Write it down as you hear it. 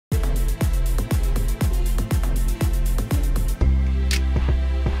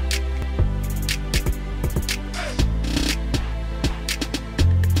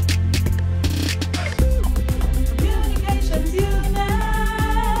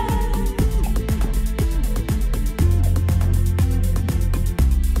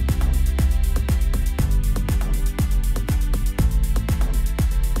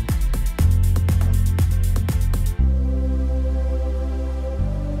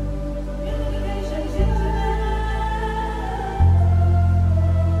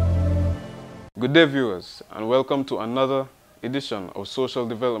Good day, viewers, and welcome to another edition of Social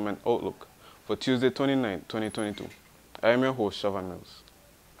Development Outlook for Tuesday 29, 2022. I am your host, Shavan Mills.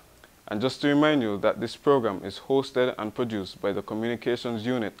 And just to remind you that this program is hosted and produced by the Communications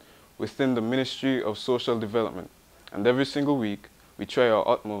Unit within the Ministry of Social Development, and every single week we try our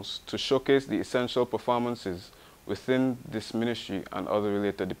utmost to showcase the essential performances within this ministry and other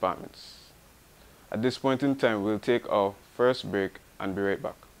related departments. At this point in time, we'll take our first break and be right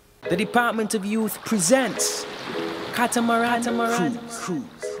back. The Department of Youth presents Catamaran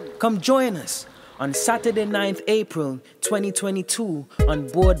Cruise. Come join us on Saturday 9th April 2022 on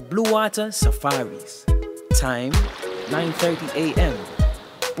board Blue Water Safaris. Time 9:30 a.m.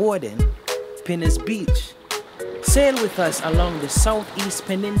 Boarding Pinnes Beach. Sail with us along the Southeast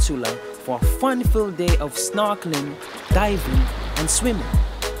Peninsula for a fun-filled day of snorkeling, diving, and swimming.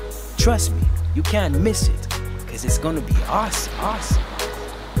 Trust me, you can't miss it, because it's gonna be awesome.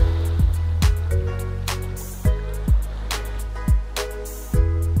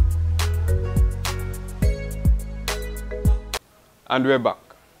 And we're back.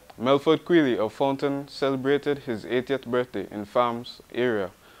 Melford Queally of Fountain celebrated his 80th birthday in Farms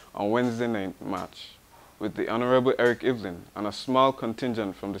area on Wednesday 9th March with the Honorable Eric Evelyn and a small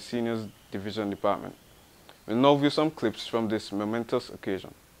contingent from the Seniors Division Department. We'll now view some clips from this momentous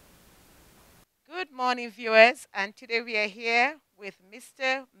occasion. Good morning, viewers, and today we are here with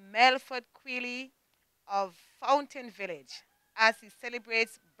Mr. Melford Queally of Fountain Village as he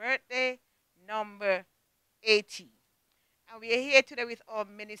celebrates birthday number 80. And we are here today with our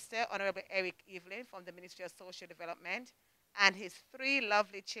Minister, Honorable Eric Evelyn from the Ministry of Social Development, and his 3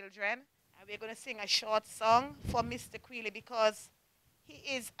 lovely children. And we're going to sing a short song for Mr. Queally because he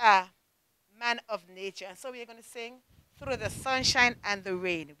is a man of nature. And so we're going to sing Through the Sunshine and the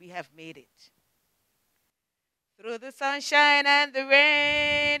Rain, We Have Made It. Through the sunshine and the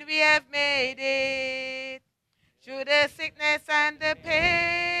rain, we have made it. Through the sickness and the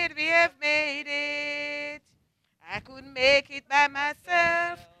pain, we have made it. I couldn't make it by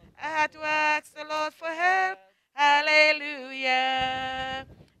myself. I had to ask the Lord for help. Hallelujah.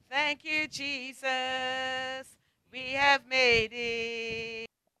 Thank you, Jesus. We have made it.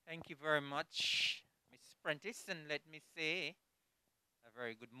 Thank you very much, Ms. Prentice, and let me say a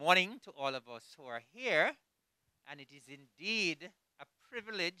very good morning to all of us who are here. And it is indeed a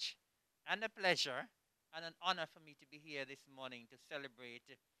privilege and a pleasure and an honor for me to be here this morning to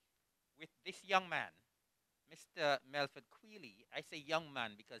celebrate with this young man, Mr. Melford Queally. I say young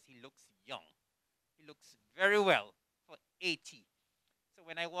man because he looks young. He looks very well for 80. So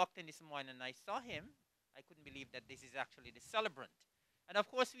when I walked in this morning and I saw him, I couldn't believe that this is actually the celebrant. And of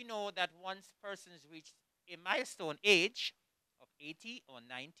course we know that once persons reach a milestone age of 80 or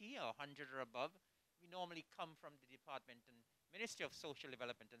 90 or 100 or above, we normally come from the Department and Ministry of Social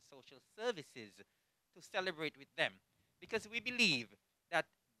Development and Social Services to celebrate with them, because we believe that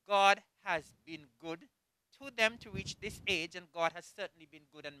God has been good to them to reach this age, and God has certainly been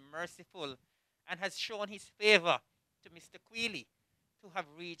good and merciful and has shown his favor to Mr. Queally to have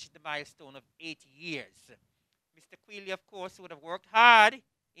reached the milestone of 80 years. Mr. Queally, of course, would have worked hard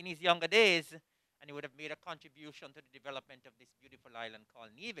in his younger days, and he would have made a contribution to the development of this beautiful island called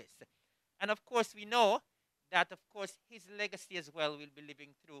Nevis. And of course, we know that, of course, his legacy as well will be living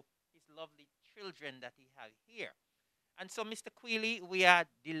through his lovely children that he has here. And so, Mr. Queally, we are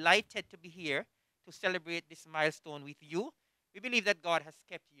delighted to be here to celebrate this milestone with you. We believe that God has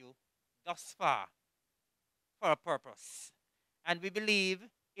kept you thus far for a purpose. And we believe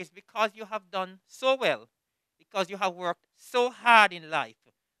it's because you have done so well, because you have worked so hard in life,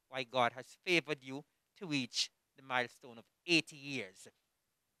 why God has favored you to reach the milestone of 80 years.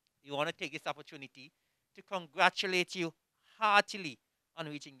 We want to take this opportunity to congratulate you heartily on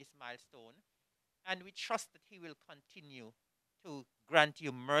reaching this milestone. And we trust that he will continue to grant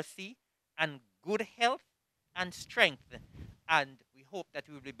you mercy and good health and strength. And we hope that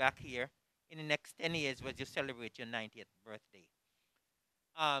we will be back here in the next 10 years as you celebrate your 90th birthday.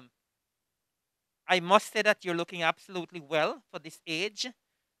 I must say that you're looking absolutely well for this age.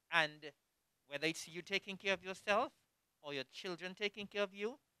 And whether it's you taking care of yourself or your children taking care of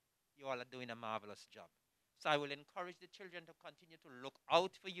you, you all are doing a marvelous job. So I will encourage the children to continue to look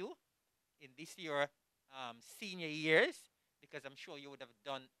out for you in this your senior years, because I'm sure you would have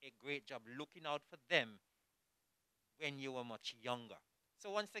done a great job looking out for them when you were much younger.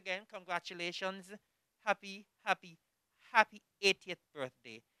 So once again, congratulations. Happy 80th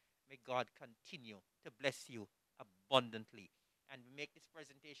birthday. May God continue to bless you abundantly. And we make this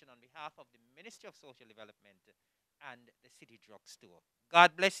presentation on behalf of the Ministry of Social Development and the City Drugstore.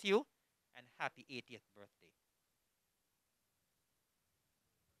 God bless you and happy 80th birthday.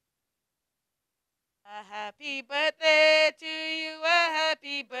 A happy birthday to you, a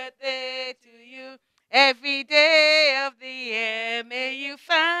happy birthday to you. Every day of the year, may you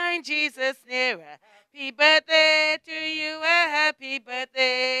find Jesus nearer. Happy birthday to you, a happy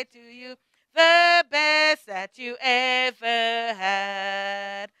birthday to you. The best that you ever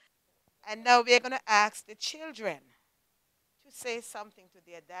had. And now we're going to ask the children to say something to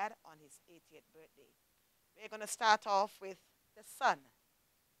their dad on his 80th birthday. We're going to start off with the son.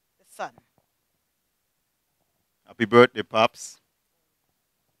 The son. Happy birthday, Pops.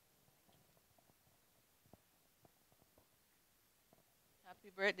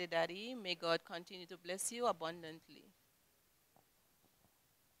 Happy birthday, Daddy. May God continue to bless you abundantly.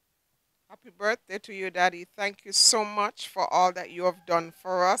 Happy birthday to you, Daddy. Thank you so much for all that you have done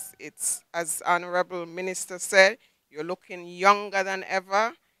for us. It's, as Honorable Minister said, you're looking younger than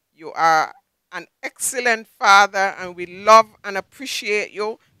ever. You are an excellent father, and we love and appreciate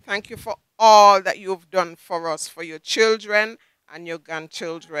you. Thank you for all that you've done for us, for your children and your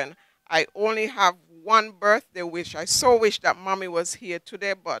grandchildren. I only have one birthday wish. I so wish that Mommy was here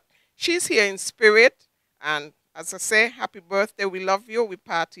today, but she's here in spirit. And as I say, happy birthday. We love you. We're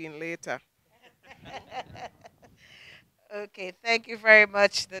partying later. Okay, thank you very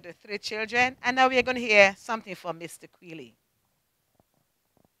much to the three children. And now we're going to hear something from Mr. Quealy.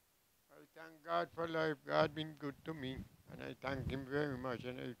 I thank God for life. God been good to me. And I thank him very much.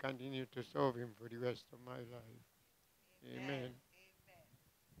 And I continue to serve him for the rest of my life. Amen.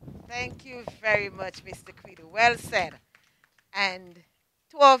 Thank you very much, Mr. Quealy. Well said. And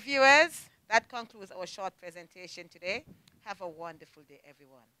to our viewers, that concludes our short presentation today. Have a wonderful day,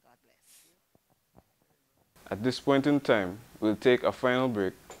 everyone. God bless. At this point in time, we'll take a final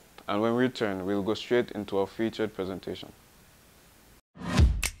break, and when we return, we'll go straight into our featured presentation.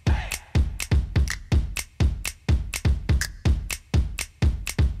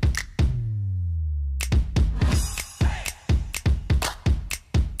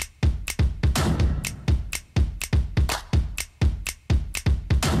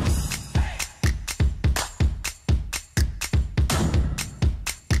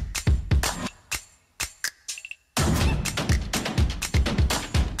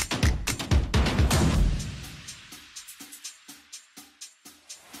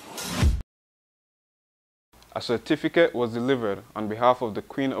 A certificate was delivered on behalf of the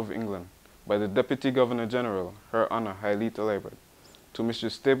Queen of England by the Deputy Governor-General, Her Honor Hailita Liebert, to Mr.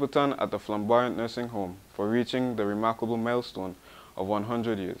 Stapleton at the Flamboyant Nursing Home for reaching the remarkable milestone of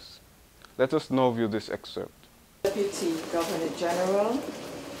 100 years. Let us now view this excerpt. Deputy Governor-General,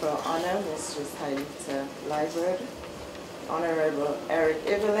 Her Honor Mistress Hailita Liebert, Honorable Eric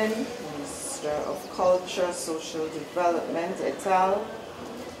Evelyn, Minister of Culture, Social Development, et al.,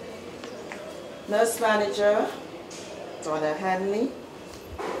 Nurse Manager, Donna Hanley,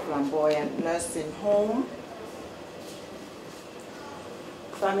 Flamboyant Nursing Home,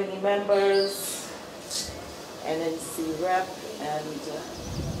 family members, NNC Rep, and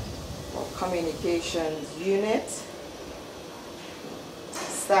Communications Unit,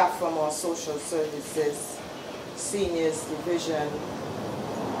 staff from our Social Services Seniors Division.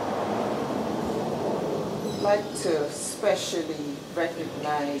 I'd like to especially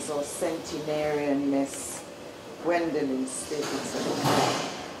recognize our centenarian, Miss Gwendolyn Stapleton.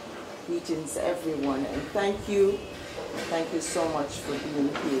 Greetings, everyone, and thank you so much for being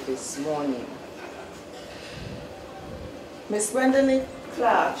here this morning. Miss Gwendolyn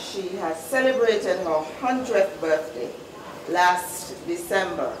Clark, she has celebrated her 100th birthday last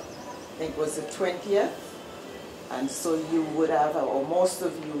December. I think it was the 20th. And so you would have, or most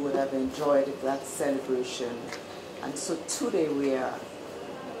of you would have enjoyed that celebration. And so today we are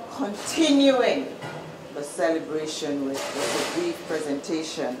continuing the celebration with a brief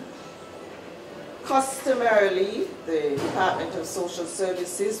presentation. Customarily, the Department of Social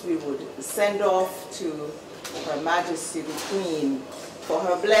Services, we would send off to Her Majesty the Queen for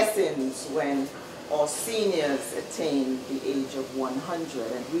her blessings when our seniors attain the age of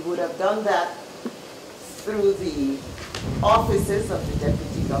 100. And we would have done that through the offices of the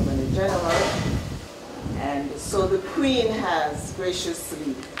Deputy Governor General. And so the Queen has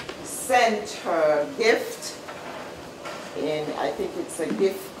graciously sent her gift in, I think it's a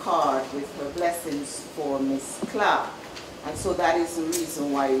gift card with her blessings for Miss Clark. And so that is the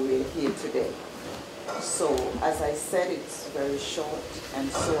reason why we're here today. So as I said, it's very short.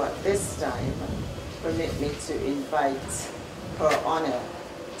 And so at this time, permit me to invite Her Honor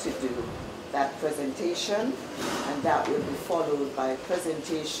to do that presentation, and that will be followed by a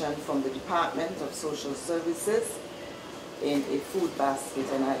presentation from the Department of Social Services in a food basket,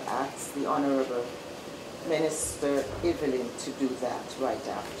 and I ask the Honorable Minister Evelyn to do that right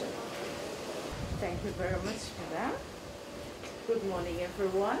after. Thank you very much for that. Good morning,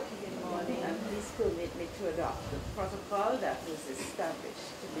 everyone. Good morning. And please permit me to adopt the protocol that was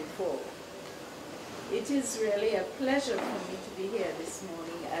established before. It is really a pleasure for me to be here this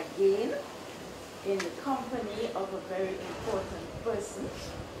morning again in the company of a very important person,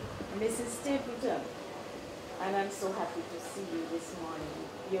 Mrs. Stapleton. And I'm so happy to see you this morning.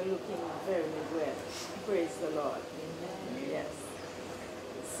 You're looking very well. Praise the Lord. Amen. Yes.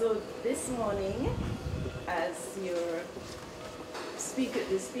 So this morning, as the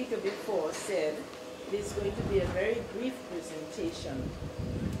speaker before said, it is going to be a very brief presentation.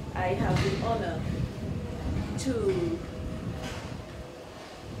 I have the honor to,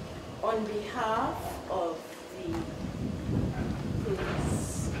 on behalf of the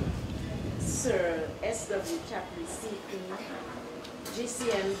police, Sir S.W. Chapley CP,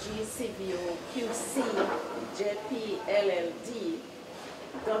 GCMG CVO QC JP LLD,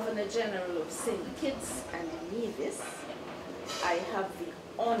 Governor General of St. Kitts and Nevis, I have the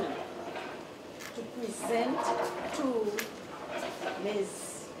honor to present to Ms.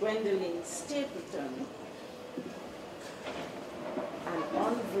 Gwendolyn Stapleton an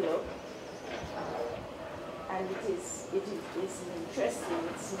envelope, and it is interesting.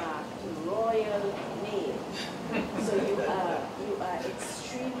 It's marked Royal Mail. So you are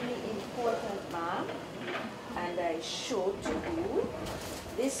extremely important, ma'am, and I show to you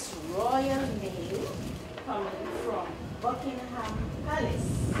this Royal Mail coming from Buckingham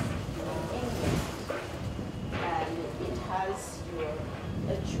Palace, England, and it has your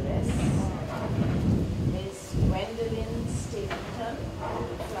address, Ms. Gwendolyn Stapleton,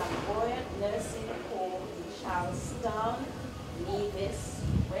 Flamboyant Nursing Home in Charlestown, Nevis,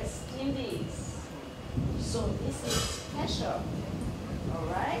 West Indies. So this is special, all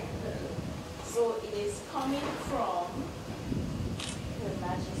right? So it is coming from Her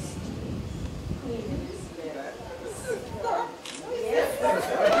Majesty Queen Elizabeth. Yes,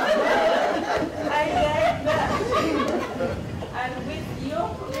 I like that. And with your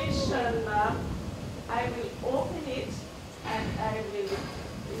permission, ma'am, I will open it and I will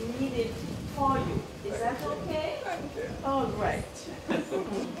read it for you. Is that okay? All right.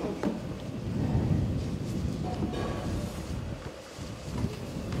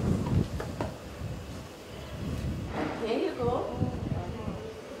 And here you go.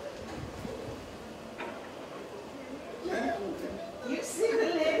 You see the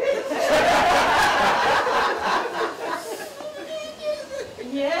lady?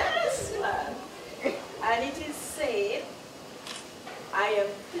 Yes, ma'am. And it is said, I am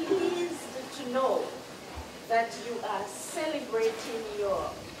pleased to know that you are celebrating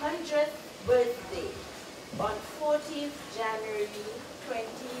your 100th birthday on 14th January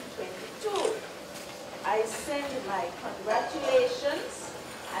 2022. I send my congratulations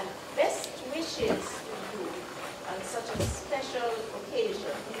and best wishes to you on such a special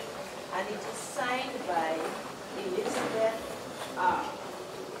occasion. And it is signed by Elizabeth R.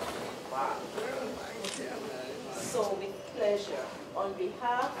 Wow. So with pleasure, on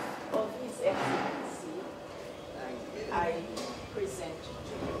behalf of His Excellency, I present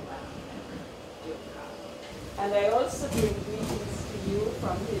to you, ma'am, your card. And I also bring greetings to you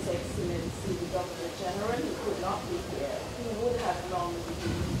from His Excellency, the Governor General, who could not be here. He would have normally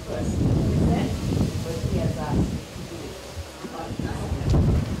been the person to present, but he has asked me to do it on his behalf.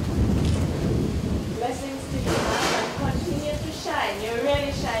 Blessings to you, ma'am, and continue to shine. You're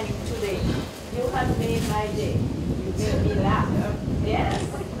really shining today. You have made my day. You made me laugh. Yes?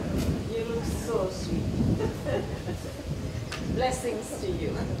 You look so sweet. Blessings to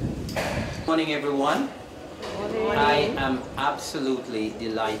you. Good morning, everyone. Good morning. I am absolutely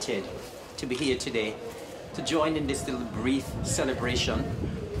delighted to be here today to join in this little brief celebration.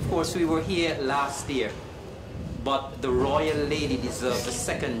 Of course, we were here last year, but the royal lady deserves a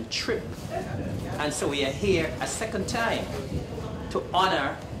second trip. And so we are here a second time to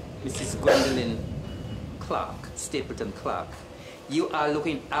honor Mrs. Gwendolyn Clark, Stapleton Clark. You are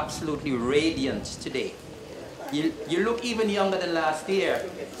looking absolutely radiant today. You look even younger than last year.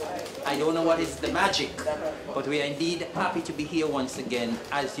 I don't know what is the magic, but we are indeed happy to be here once again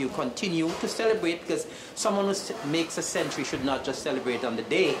as you continue to celebrate, because someone who makes a century should not just celebrate on the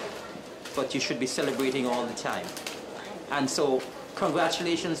day, but you should be celebrating all the time. And so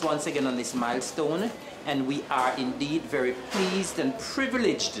congratulations once again on this milestone, and we are indeed very pleased and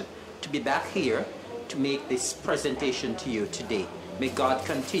privileged to be back here to make this presentation to you today. May God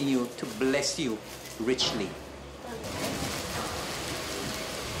continue to bless you richly.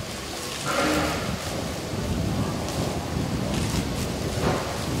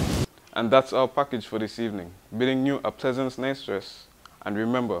 And that's our package for this evening. Bidding you a pleasant night's rest, and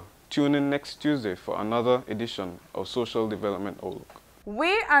remember, Tune in next Tuesday for another edition of Social Development Outlook.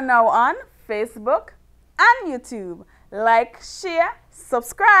 We are now on Facebook and YouTube. Like, share,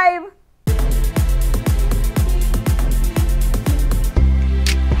 subscribe.